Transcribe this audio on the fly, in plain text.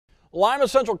Lima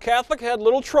Central Catholic had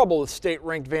little trouble with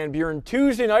state-ranked Van Buren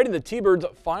Tuesday night in the T-Birds'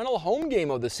 final home game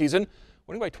of the season,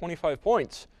 winning by 25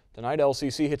 points. Tonight,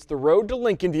 LCC hits the road to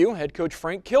Lincolnview, head coach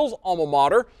Frank Kill's alma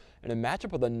mater, in a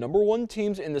matchup of the #1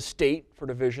 teams in the state for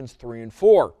Divisions 3 and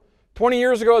 4. 20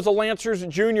 years ago, as a Lancers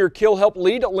junior, Kill helped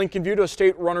lead Lincolnview to a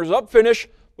state runners-up finish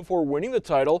before winning the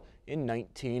title in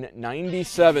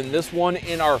 1997. This one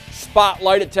in our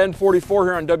spotlight at 10:44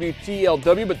 here on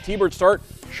WTLW, but T-Birds start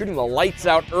shooting the lights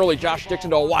out early. Josh Dixon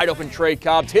to a wide-open Trey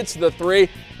Cobbs, hits the three.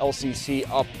 LCC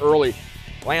up early.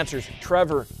 Lancers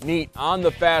Trevor Neat on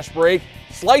the fast break,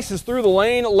 slices through the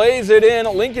lane, lays it in.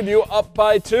 Lincolnview up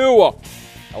by 2.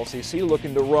 LCC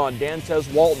looking to run.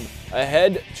 Dantez Walton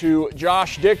ahead to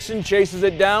Josh Dixon, chases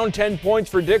it down. 10 points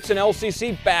for Dixon.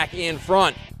 LCC back in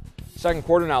front. Second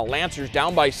quarter now, Lancers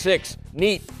down by 6.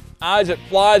 Neat eyes it,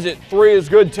 flies it. 3 is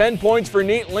good. 10 points for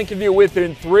Neat. Lincolnview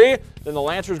within 3. Then the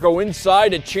Lancers go inside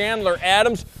to Chandler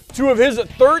Adams. 2 of his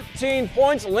 13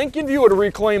 points. Lincolnview would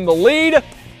reclaim the lead,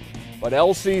 but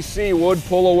LCC would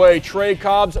pull away. Trey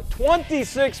Cobbs,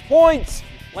 26 points.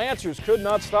 Lancers could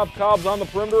not stop Cobbs on the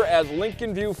perimeter as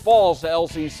Lincolnview falls to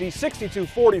LCC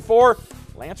 62-44.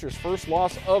 Lancers' first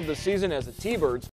loss of the season as the T-Birds